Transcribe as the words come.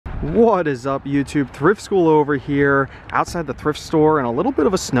What is up, YouTube? Thrift School over here outside the thrift store in a little bit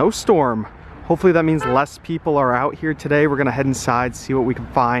of a snowstorm. Hopefully that means less people are out here today. We're gonna head inside, see what we can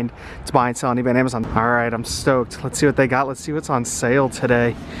find to buy and sell on eBay and Amazon. All right, I'm stoked. Let's see what they got. Let's see what's on sale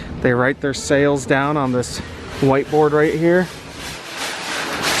today. They write their sales down on this whiteboard right here.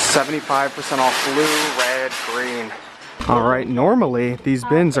 75% off blue, red, green. All right, normally these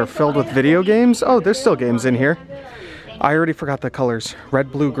bins are filled with video games. Oh, there's still games in here. I already forgot the colors.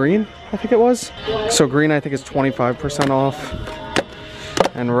 Red, blue, green, I think it was. So green, I think is 25% off.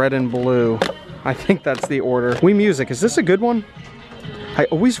 And red and blue, I think that's the order. Wii Music, is this a good one? I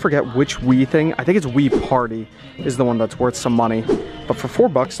always forget which Wii thing. I think it's Wii Party is the one that's worth some money. But for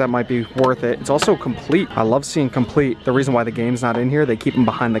 $4, that might be worth it. It's also complete. I love seeing complete. The reason why the game's not in here, they keep them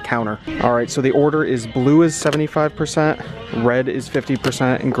behind the counter. All right, so the order is blue is 75%, red is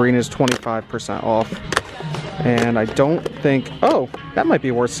 50%, and green is 25% off. And I don't think, oh, that might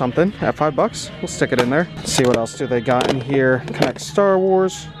be worth something at $5. We'll stick it in there. Let's see what else do they got in here. Connect Star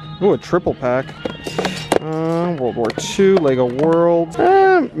Wars. Ooh, a triple pack. World War II, Lego Worlds.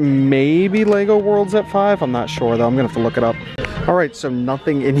 Maybe Lego Worlds at $5. I'm not sure though. I'm gonna have to look it up. All right, so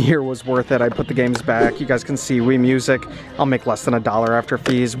nothing in here was worth it. I put the games back. You guys can see Wii Music. I'll make less than $1 after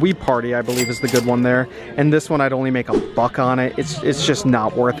fees. Wii Party, I believe, is the good one there. And this one, I'd only make $1 on it. It's just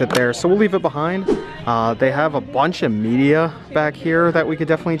not worth it there. So we'll leave it behind. They have a bunch of media back here that we could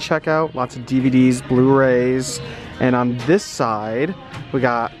definitely check out. Lots of DVDs, Blu-rays. And on this side, we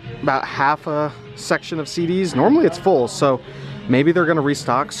got about half a section of CDs. Normally it's full, so maybe they're gonna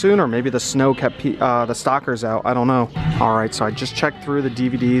restock soon, or maybe the snow kept the stockers out. I don't know. All right, so I just checked through the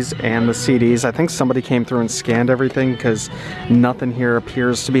DVDs and the CDs. I think somebody came through and scanned everything because nothing here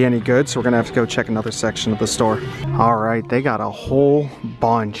appears to be any good. So we're gonna have to go check another section of the store. All right, they got a whole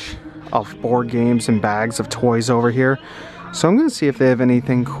bunch of board games and bags of toys over here. So I'm gonna see if they have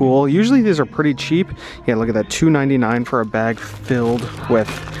anything cool. Usually these are pretty cheap. Yeah, look at that, $2.99 for a bag filled with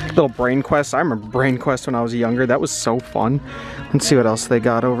little Brain Quests. I remember Brain Quest when I was younger. That was so fun. Let's see what else they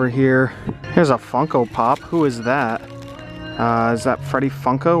got over here. Here's a Funko Pop. Who is that? Is that Freddy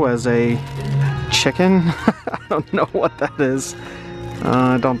Funko as a chicken? I don't know what that is.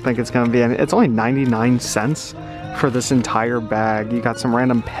 I don't think it's gonna be any. It's only 99 cents for this entire bag. You got some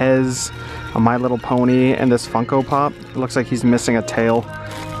random Pez, a My Little Pony, and this Funko Pop. It looks like he's missing a tail.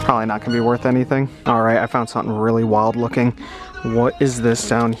 Probably not gonna be worth anything. All right, I found something really wild looking. What is this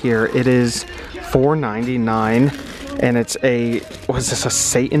down here? It is $4.99, and it's a, what is this, a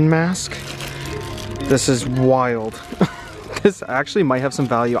Satan mask? This is wild. This actually might have some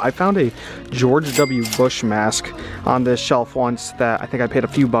value. I found a George W. Bush mask on this shelf once that I think I paid a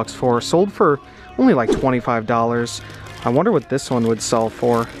few bucks for. Sold for only like $25. I wonder what this one would sell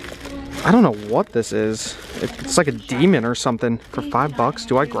for. I don't know what this is. It's like a demon or something for $5.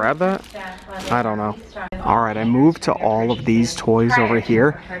 Do I grab that? I don't know. All right, I moved to all of these toys over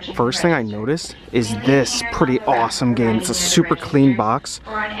here. First thing I noticed is this pretty awesome game. It's a super clean box.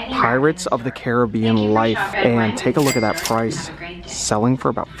 Pirates of the Caribbean Life. And take a look at that price. Selling for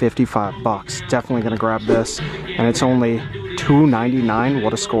about $55. Definitely gonna grab this. And it's only $2.99.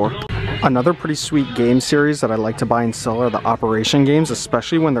 What a score. Another pretty sweet game series that I like to buy and sell are the Operation games,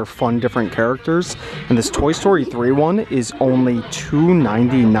 especially when they're fun, different characters. And this Toy Story 3 one is only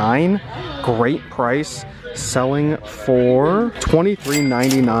 $2.99. Great price. Selling for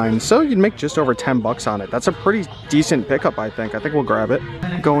 $23.99. So you'd make just over $10 on it. That's a pretty decent pickup, I think. I think we'll grab it.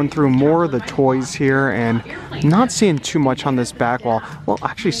 Going through more of the toys here and not seeing too much on this back wall. Well,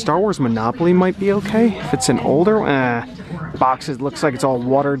 actually, Star Wars Monopoly might be okay. If it's an older box, it looks like it's all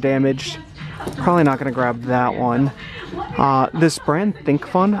water damaged. Probably not gonna grab that one. This brand, Think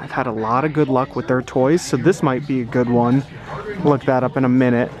Fun, I've had a lot of good luck with their toys, so this might be a good one. Look that up in a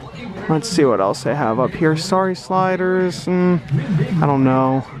minute. Let's see what else they have up here. Sorry Sliders, I don't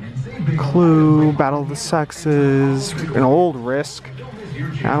know. Clue, Battle of the Sexes, an old Risk.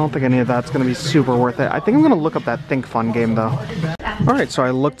 I don't think any of that's gonna be super worth it. I think I'm gonna look up that Think Fun game though. All right, so I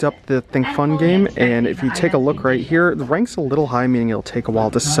looked up the Think Fun game, and if you take a look right here, the rank's a little high, meaning it'll take a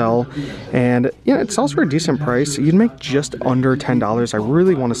while to sell. And you know, it sells for a decent price. You'd make just under $10. I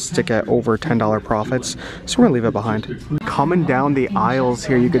really want to stick at over $10 profits, so we're gonna leave it behind. Coming down the aisles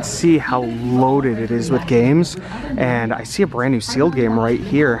here, you could see how loaded it is with games. And I see a brand new sealed game right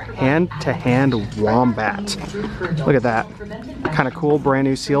here, Hand to Hand Wombat. Look at that. Kind of cool, brand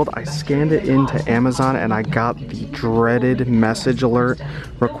new sealed. I scanned it into Amazon and I got the dreaded message alert,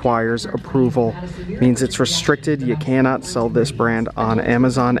 requires approval. Means it's restricted. You cannot sell this brand on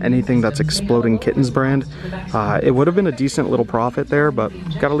Amazon. Anything that's Exploding Kittens brand. It would have been a decent little profit there, but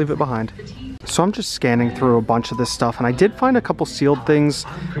gotta leave it behind. So I'm just scanning through a bunch of this stuff, and I did find a couple sealed things.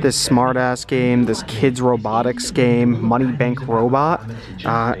 This smartass game, this kids robotics game, Money Bank Robot.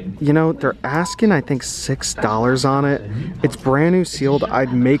 You know, they're asking, I think, $6 on it. It's brand new sealed.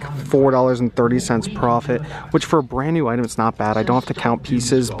 I'd make $4.30 profit, which for a brand new item, it's not bad. I don't have to count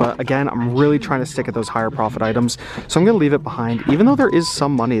pieces, but again, I'm really trying to stick at those higher profit items, so I'm gonna leave it behind, even though there is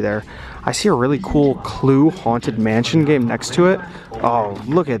some money there. I see a really cool Clue Haunted Mansion game next to it. Oh,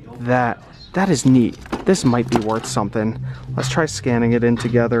 look at that. That is neat. This might be worth something. Let's try scanning it in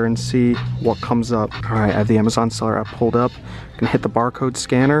together and see what comes up. All right, I have the Amazon seller app pulled up. I can hit the barcode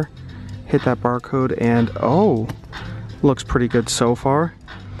scanner, hit that barcode, and oh, looks pretty good so far.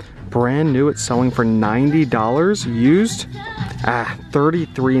 Brand new, it's selling for $90. Used,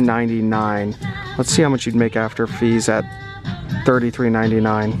 $33.99. Let's see how much you'd make after fees at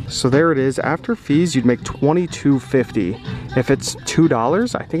 $33.99. So there it is. After fees, you'd make $22.50. If it's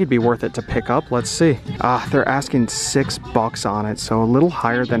 $2, I think it'd be worth it to pick up. Let's see. They're asking $6 on it, so a little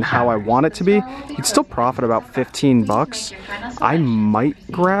higher than how I want it to be. You'd still profit about 15 bucks. I might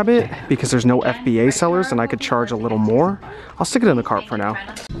grab it because there's no FBA sellers and I could charge a little more. I'll stick it in the cart for now.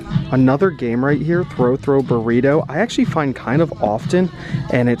 Another game right here, Throw Burrito, I actually find kind of often,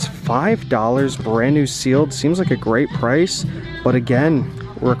 and it's $5, brand new sealed. Seems like a great price, but again,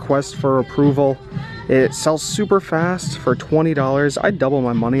 request for approval. It sells super fast for $20. I'd double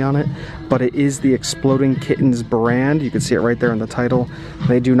my money on it, but it is the Exploding Kittens brand. You can see it right there in the title.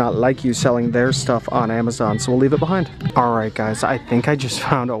 They do not like you selling their stuff on Amazon, so we'll leave it behind. All right, guys, I think I just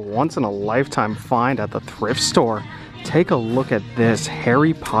found a once-in-a-lifetime find at the thrift store. Take a look at this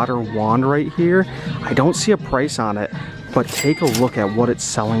Harry Potter wand right here. I don't see a price on it, but take a look at what it's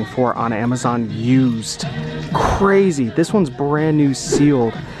selling for on Amazon used. Crazy. This one's brand new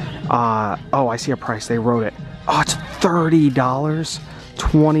sealed. Oh, I see a price. They wrote it. Oh, it's $30.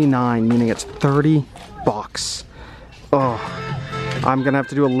 $29, meaning it's 30 bucks. Oh, I'm gonna have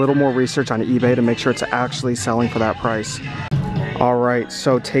to do a little more research on eBay to make sure it's actually selling for that price. All right,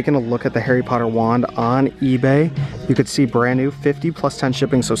 so taking a look at the Harry Potter wand on eBay, you could see brand new, 50 plus 10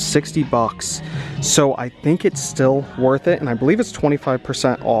 shipping, so 60 bucks. So I think it's still worth it, and I believe it's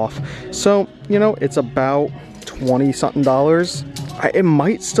 25% off. So, you know, it's about 20 something dollars. It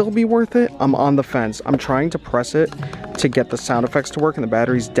might still be worth it. I'm on the fence. I'm trying to press it to get the sound effects to work, and the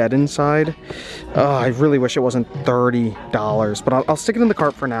battery's dead inside. I really wish it wasn't $30, but I'll stick it in the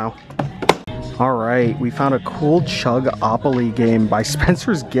cart for now. All right, we found a cool Chug-opoly game by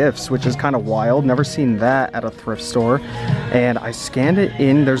Spencer's Gifts, which is kind of wild. Never seen that at a thrift store. And I scanned it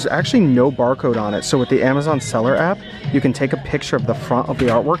in. There's actually no barcode on it. So with the Amazon seller app, you can take a picture of the front of the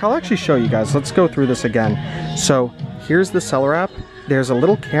artwork. I'll actually show you guys. Let's go through this again. So here's the seller app. There's a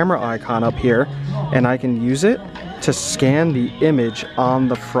little camera icon up here, and I can use it to scan the image on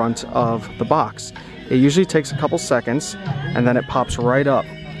the front of the box. It usually takes a couple seconds, and then it pops right up.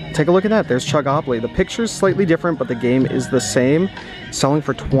 Take a look at that. There's Chug-opoly. The picture's slightly different, but the game is the same. Selling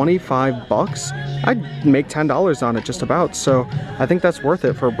for 25 bucks. I'd make $10 on it just about, so I think that's worth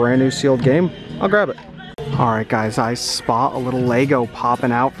it for a brand new sealed game. I'll grab it. All right, guys, I spot a little Lego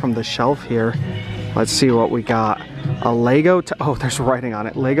popping out from the shelf here. Let's see what we got. A Lego, oh, there's writing on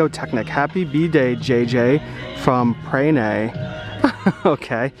it. Lego Technic. Happy B-Day, JJ, from Prene.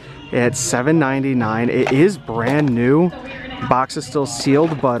 Okay, it's $7.99. It is brand new. Box is still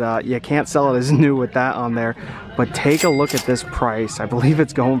sealed, but you can't sell it as new with that on there. But take a look at this price. I believe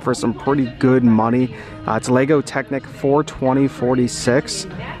it's going for some pretty good money. It's Lego Technic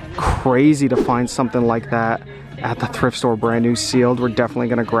 420.46. Crazy to find something like that at the thrift store, brand new sealed. We're definitely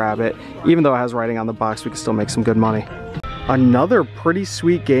gonna grab it. Even though it has writing on the box, we can still make some good money. Another pretty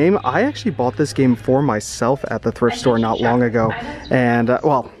sweet game. I actually bought this game for myself at the thrift store not long ago, and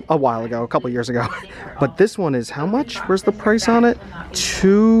well, a while ago, a couple years ago. But this one is how much? Where's the price on it?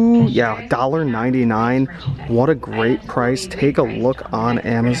 $1.99. What a great price. Take a look on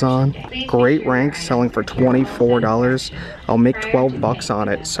Amazon. Great rank, selling for $24. I'll make 12 bucks on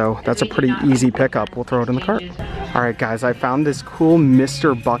it, so that's a pretty easy pickup. We'll throw it in the cart. All right, guys, I found this cool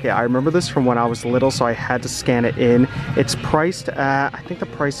Mr. Bucket. I remember this from when I was little, so I had to scan it in. It's priced at, I think the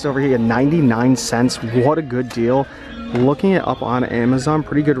price is over here at 99 cents. What a good deal. Looking it up on Amazon,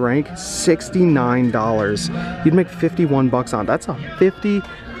 pretty good rank, $69. You'd make 51 bucks on it. That's a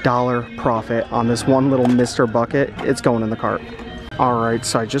 $50 profit on this one little Mr. Bucket. It's going in the cart. Alright,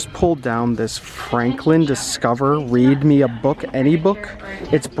 so I just pulled down this Franklin Discover Read Me a Book, Any Book.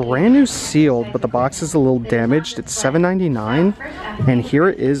 It's brand new sealed, but the box is a little damaged. It's $7.99, and here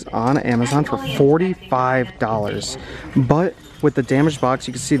it is on Amazon for $45. But with the damaged box,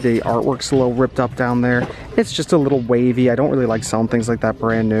 you can see the artwork's a little ripped up down there. It's just a little wavy. I don't really like selling things like that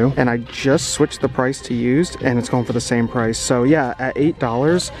brand new. And I just switched the price to used, and it's going for the same price. So yeah, at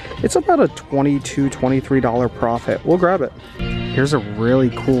 $8, it's about a $22, $23 profit. We'll grab it. Here's a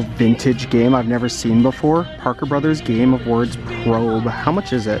really cool vintage game I've never seen before. Parker Brothers Game of Words Probe. How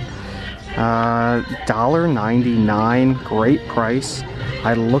much is it? $1.99. Great price.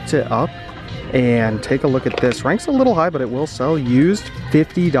 I looked it up. And take a look at this. Rank's a little high, but it will sell. Used,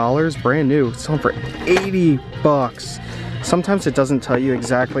 $50, brand new. It's selling for 80 bucks. Sometimes it doesn't tell you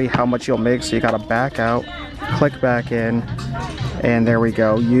exactly how much you'll make, so you gotta back out, click back in, and there we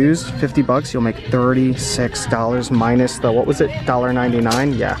go. Used, 50 bucks, you'll make $36 minus the, what was it,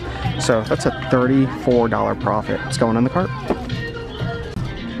 $1.99? Yeah, so that's a $34 profit. It's going in the cart.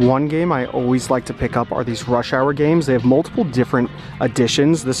 One game I always like to pick up are these Rush Hour games. They have multiple different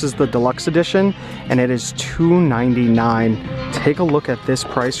editions. This is the deluxe edition, and it is $2.99. Take a look at this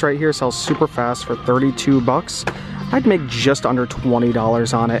price right here. It sells super fast for 32 bucks. I'd make just under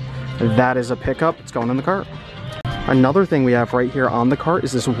 $20 on it. That is a pickup. It's going in the cart. Another thing we have right here on the cart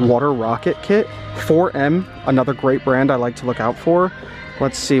is this water rocket kit. 4M, another great brand I like to look out for.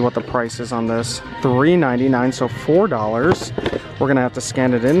 Let's see what the price is on this. $3.99, so $4. We're gonna have to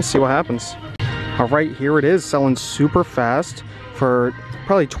scan it in and see what happens. All right, here it is, selling super fast for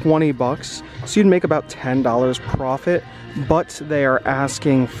probably 20 bucks. So you'd make about $10 profit, but they are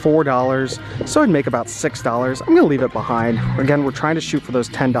asking $4, so I'd make about $6. I'm gonna leave it behind. Again, we're trying to shoot for those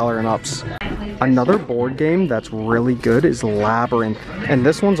 $10 and ups. Another board game that's really good is Labyrinth, and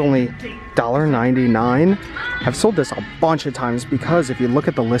this one's only $1.99. I've sold this a bunch of times because if you look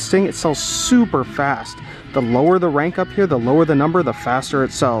at the listing, it sells super fast. The lower the rank up here, the lower the number, the faster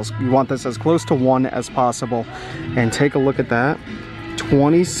it sells. You want this as close to 1 as possible. And take a look at that.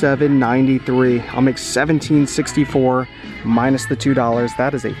 $27.93. I'll make $17.64 minus the $2.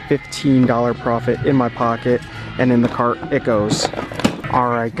 That is a $15 profit in my pocket, and in the cart it goes.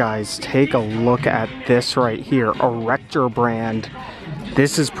 Alright guys, take a look at this right here, Erector brand.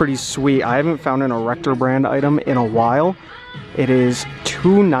 This is pretty sweet. I haven't found an Erector brand item in a while. It is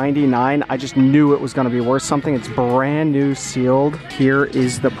 $2.99. I just knew it was going to be worth something. It's brand new sealed. Here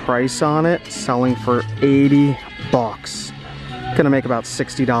is the price on it, selling for 80 bucks. Gonna make about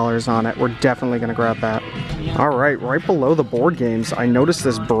 $60 on it. We're definitely gonna grab that. All right below the board games, I noticed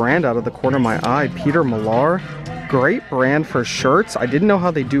this brand out of the corner of my eye, Peter Millar. Great brand for shirts. I didn't know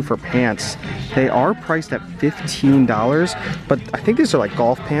how they do for pants. They are priced at $15, but I think these are like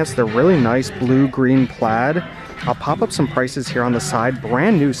golf pants. They're really nice, blue-green plaid. I'll pop up some prices here on the side.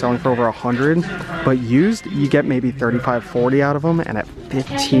 Brand new, selling for over 100, but used, you get maybe 35, 40 out of them, and at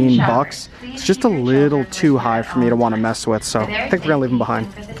 15 bucks, it's just a little too high for me to want to mess with, so I think we're gonna leave them behind.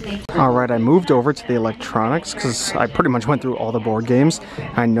 All right, I moved over to the electronics because I pretty much went through all the board games.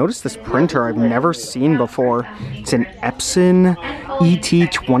 I noticed this printer I've never seen before. It's an Epson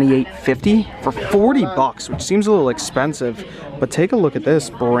ET2850 for 40 bucks, which seems a little expensive, but take a look at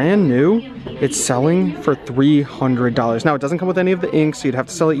this, brand new. It's selling for $300. Now, it doesn't come with any of the ink, so you'd have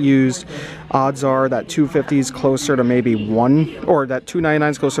to sell it used. Odds are that $250 is closer to maybe or that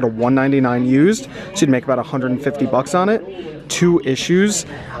 $299 is closer to $199 used, so you'd make about 150 bucks on it. 2 issues.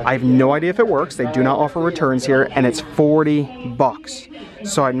 I have no idea if it works. They do not offer returns here, and it's 40 bucks.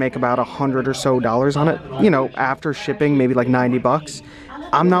 So I'd make about $100 or so on it. You know, after shipping, maybe like 90 bucks.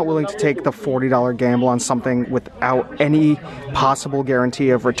 I'm not willing to take the $40 gamble on something without any possible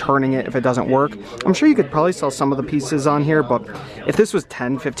guarantee of returning it if it doesn't work. I'm sure you could probably sell some of the pieces on here, but if this was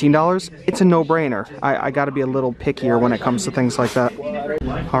 $10, $15, it's a no-brainer. I gotta be a little pickier when it comes to things like that.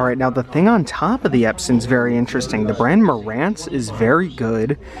 All right, now the thing on top of the Epson's very interesting. The brand Marantz is very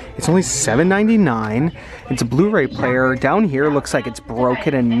good. It's only $7.99. It's a Blu-ray player. Down here looks like it's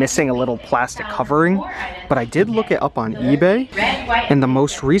broken and missing a little plastic covering, but I did look it up on eBay, and the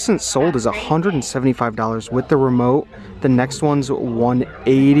most recent sold is $175 with the remote. The next one's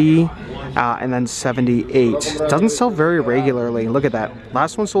 $180 and then $78. Doesn't sell very regularly. Look at that.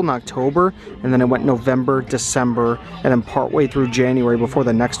 Last one sold in October, and then it went November, December, and then partway through January before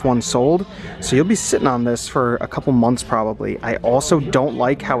the next one sold. So you'll be sitting on this for a couple months probably. I also don't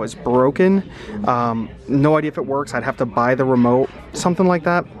like how it's broken. No idea if it works. I'd have to buy the remote, something like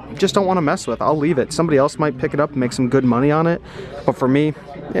that. Just don't want to mess with. I'll leave it. Somebody else might pick it up and make some good money on it, but for me,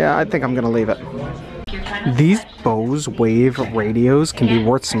 yeah, I think I'm gonna leave it. These Bose Wave radios can be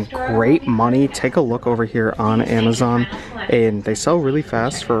worth some great money. Take a look over here on Amazon, and they sell really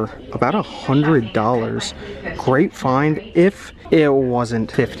fast for about $100. Great find if it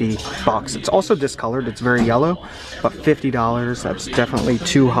wasn't 50 bucks. It's also discolored, it's very yellow, but $50, that's definitely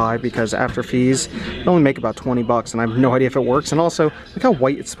too high because after fees, they only make about 20 bucks, and I have no idea if it works. And also, look how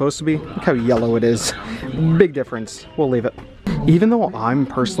white it's supposed to be, look how yellow it is. Big difference, we'll leave it. Even though I'm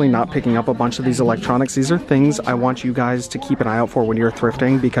personally not picking up a bunch of these electronics, these are things I want you guys to keep an eye out for when you're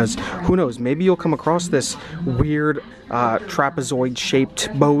thrifting, because who knows, maybe you'll come across this weird trapezoid shaped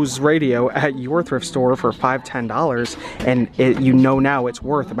Bose radio at your thrift store for $5, $10, and you know now it's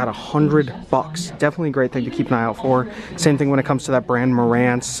worth about $100. Definitely a great thing to keep an eye out for. Same thing when it comes to that brand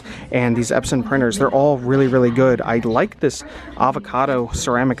Marantz and these Epson printers. They're all really, really good. I like this avocado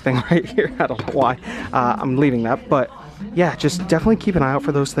ceramic thing right here. I don't know why. I'm leaving that, but yeah, just definitely keep an eye out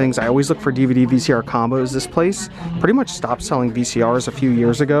for those things. I always look for DVD VCR combos. This place pretty much stopped selling VCRs a few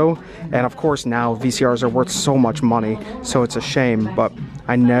years ago, and of course now VCRs are worth so much money, so it's a shame, but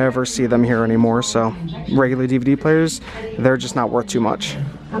I never see them here anymore. So regular DVD players, they're just not worth too much.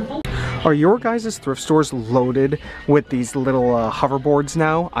 Are your guys' thrift stores loaded with these little hoverboards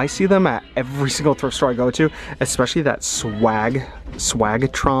now? I see them at every single thrift store I go to, especially that Swagatron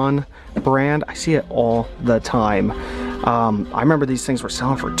brand. I see it all the time. I remember these things were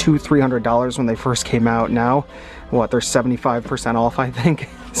selling for $200, $300 when they first came out. Now, what, they're 75% off, I think.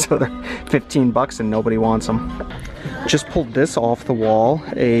 So they're 15 bucks and nobody wants them. Just pulled this off the wall,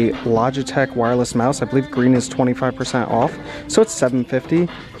 a Logitech wireless mouse. I believe green is 25% off, so it's $7.50.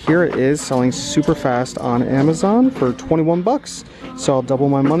 Here it is selling super fast on Amazon for 21 bucks. So I'll double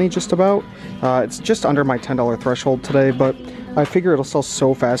my money just about. It's just under my $10 threshold today, but I figure it'll sell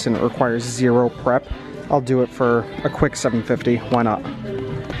so fast and it requires zero prep. I'll do it for a quick $7.50, why not?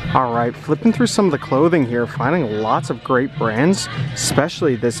 Alright, flipping through some of the clothing here, finding lots of great brands,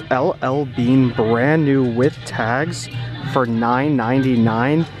 especially this LL Bean brand new with tags for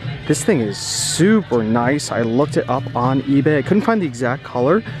 $9.99. This thing is super nice. I looked it up on eBay. I couldn't find the exact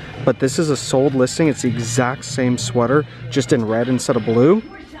color, but this is a sold listing. It's the exact same sweater, just in red instead of blue.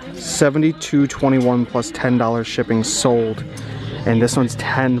 $72.21 plus $10 shipping sold. And this one's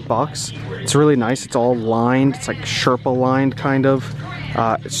 10 bucks. It's really nice. It's all lined. It's like Sherpa lined kind of.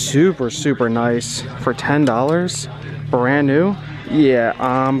 Super, super nice for $10. Brand new. Yeah,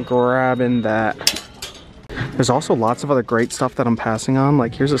 I'm grabbing that. There's also lots of other great stuff that I'm passing on.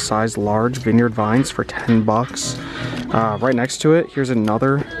 Like here's a size large Vineyard Vines for 10 bucks. Right next to it, here's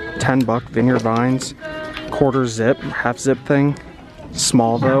another 10 buck Vineyard Vines. Quarter zip, half zip thing.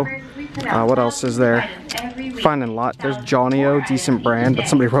 Small though. What else is there? Finding a lot. There's Johnny-O, decent brand, but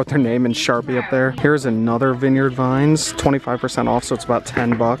somebody wrote their name in Sharpie up there. Here's another Vineyard Vines, 25% off, so it's about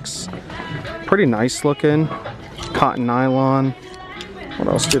 10 bucks. Pretty nice looking. Cotton nylon. What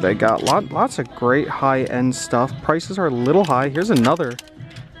else do they got? Lots of great high-end stuff. Prices are a little high. Here's another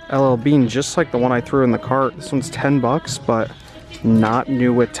LL Bean, just like the one I threw in the cart. This one's 10 bucks, but not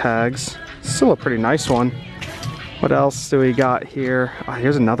new with tags. Still a pretty nice one. What else do we got here? Oh,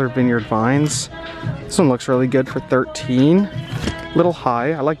 here's another Vineyard Vines. This one looks really good for 13. Little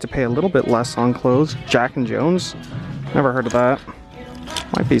high. I like to pay a little bit less on clothes. Jack and Jones. Never heard of that.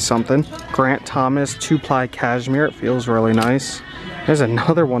 Might be something. Grant Thomas 2-ply cashmere. It feels really nice. There's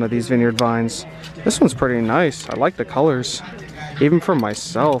another one of these Vineyard Vines. This one's pretty nice. I like the colors. Even for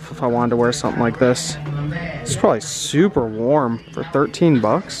myself, if I wanted to wear something like this. It's probably super warm for 13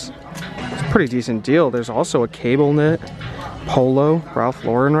 bucks. It's a pretty decent deal. There's also a cable knit polo Ralph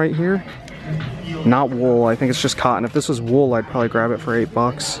Lauren right here. Not wool, I think it's just cotton. If this was wool, I'd probably grab it for 8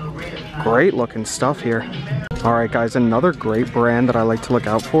 bucks. Great looking stuff here. Alright guys, another great brand that I like to look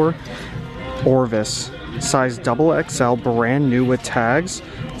out for. Orvis. Size XXL, brand new with tags.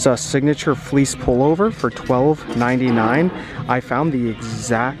 It's a signature fleece pullover for $12.99. I found the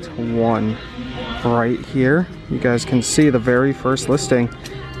exact one right here. You guys can see the very first listing.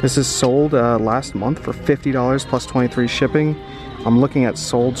 This is sold last month for $50 plus 23 shipping. I'm looking at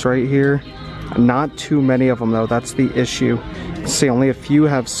solds right here. Not too many of them though, that's the issue. See, only a few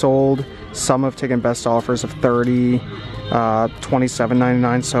have sold. Some have taken best offers of $30,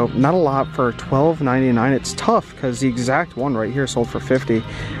 $27.99, so not a lot for $12.99. It's tough because the exact one right here sold for $50,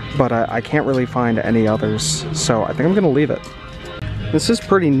 but I can't really find any others, so I think I'm gonna leave it. This is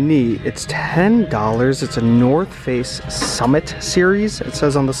pretty neat. It's $10. It's a North Face Summit series. It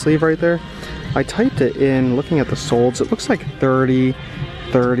says on the sleeve right there. I typed it in, looking at the solds. It looks like 30,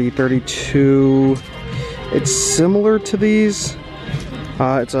 30, 32. It's similar to these.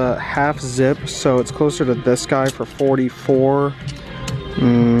 It's a half zip, so it's closer to this guy for 44.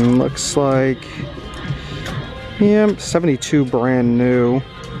 Looks like Yeah, 72 brand new.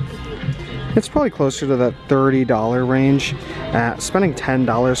 It's probably closer to that $30 range. Spending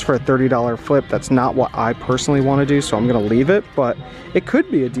 $10 for a $30 flip, that's not what I personally want to do, so I'm going to leave it, but it could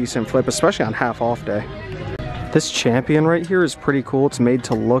be a decent flip, especially on half off day. This champion right here is pretty cool. It's made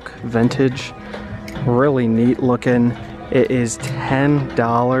to look vintage, really neat looking. It is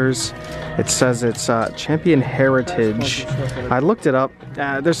 $10. It says it's Champion Heritage. I looked it up.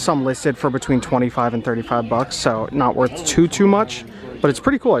 There's some listed for between 25 and 35 bucks, so not worth too much. But it's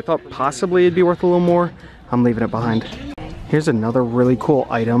pretty cool. I thought possibly it'd be worth a little more. I'm leaving it behind. Here's another really cool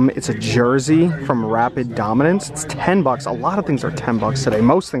item. It's a jersey from Rapid Dominance. It's 10 bucks. A lot of things are 10 bucks today.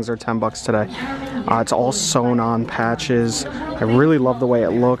 Most things are 10 bucks today. It's all sewn on patches. I really love the way it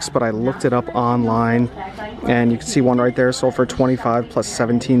looks, but I looked it up online and you can see one right there sold for 25 plus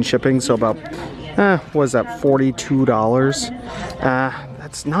 17 shipping. So about, what is that, $42.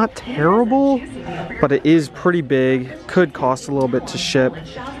 That's not terrible, but it is pretty big. Could cost a little bit to ship.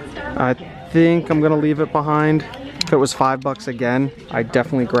 I think I'm gonna leave it behind. If it was 5 bucks again, I'd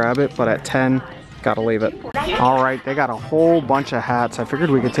definitely grab it, but at 10, gotta leave it. All right, they got a whole bunch of hats. I figured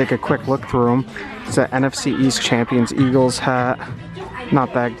we could take a quick look through them. It's an NFC East Champions Eagles hat.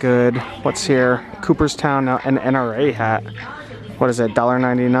 Not that good. What's here? Cooperstown, an NRA hat. What is it,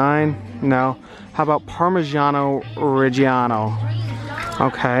 $1.99? No. How about Parmigiano Reggiano?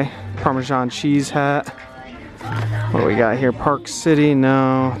 Okay, Parmesan cheese hat. What do we got here? Park City,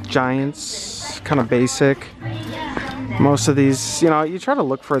 no. Giants, kind of basic. Most of these, you know, you try to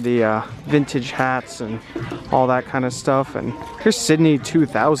look for the vintage hats and all that kind of stuff. And here's Sydney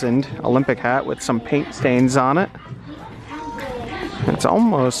 2000 Olympic hat with some paint stains on it. It's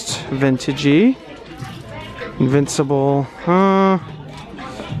almost vintagey. Invincible.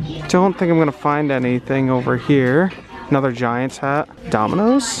 Don't think I'm gonna find anything over here. Another Giants hat.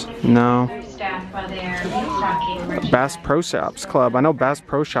 Domino's? No. Bass Pro Shops Club. I know Bass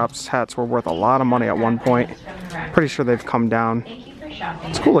Pro Shops hats were worth a lot of money at one point. Pretty sure they've come down.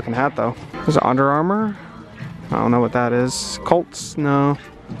 It's a cool looking hat though. There's an Under Armour. I don't know what that is. Colts? No.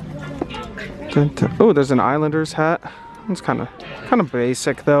 Oh, there's an Islanders hat. It's kind of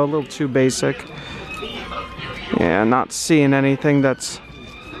basic though, a little too basic. Yeah, not seeing anything that's...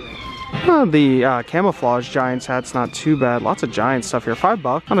 the camouflage Giants hat's not too bad. Lots of Giant stuff here. 5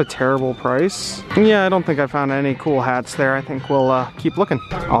 bucks. Not a terrible price. Yeah, I don't think I found any cool hats there. I think we'll keep looking.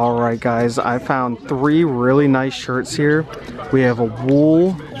 Alright guys, I found 3 really nice shirts here. We have a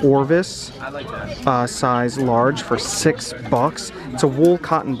wool Orvis size large for 6 bucks. It's a wool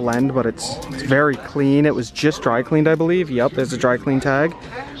cotton blend, but it's very clean. It was just dry cleaned, I believe. Yep, there's a dry clean tag.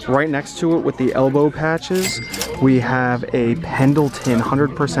 Right next to it with the elbow patches, we have a Pendleton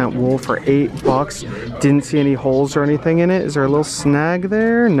 100% wool for 8 bucks. Didn't see any holes or anything in it. Is there a little snag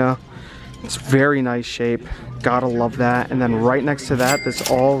there? No. It's very nice shape. Gotta love that. And then right next to that, this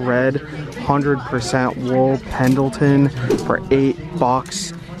all red 100% wool Pendleton for 8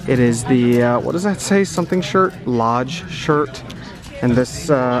 bucks. It is the, what does that say? Something shirt? Lodge shirt. And this,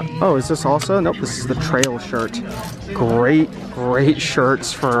 oh, is this also? Nope, this is the trail shirt. Great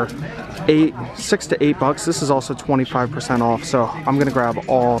shirts for 6 to 8 bucks. This is also 25% off, so I'm gonna grab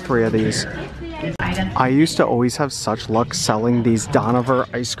all 3 of these. I used to always have such luck selling these Donover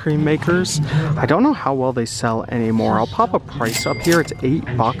ice cream makers. I don't know how well they sell anymore. I'll pop a price up here. It's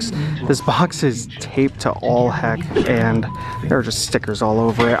 8 bucks. This box is taped to all heck, and there are just stickers all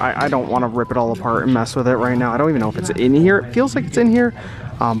over it. I don't want to rip it all apart and mess with it right now. I don't even know if it's in here. It feels like it's in here.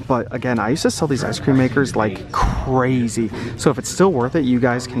 But again, I used to sell these ice cream makers like crazy. So if it's still worth it, you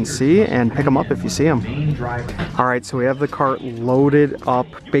guys can see and pick them up if you see them. All right, so we have the cart loaded up,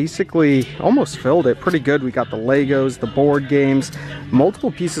 basically almost filled it pretty good. We got the Legos, the board games,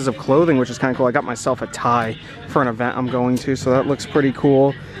 multiple pieces of clothing, which is kind of cool. I got myself a tie for an event I'm going to, so that looks pretty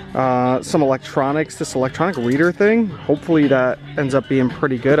cool. Some electronics, this electronic reader thing, hopefully that ends up being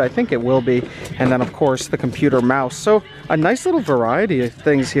pretty good. I think it will be. And then of course the computer mouse. So a nice little variety of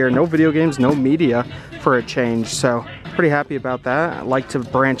things here. No video games, no media for a change. So pretty happy about that. I like to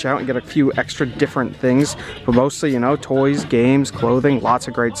branch out and get a few extra different things, but mostly, you know, toys, games, clothing, lots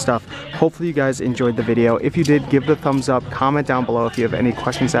of great stuff. Hopefully you guys enjoyed the video. If you did, give it a thumbs up, comment down below if you have any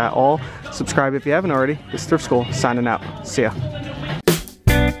questions at all. Subscribe if you haven't already. This is Thrift School signing out. See ya.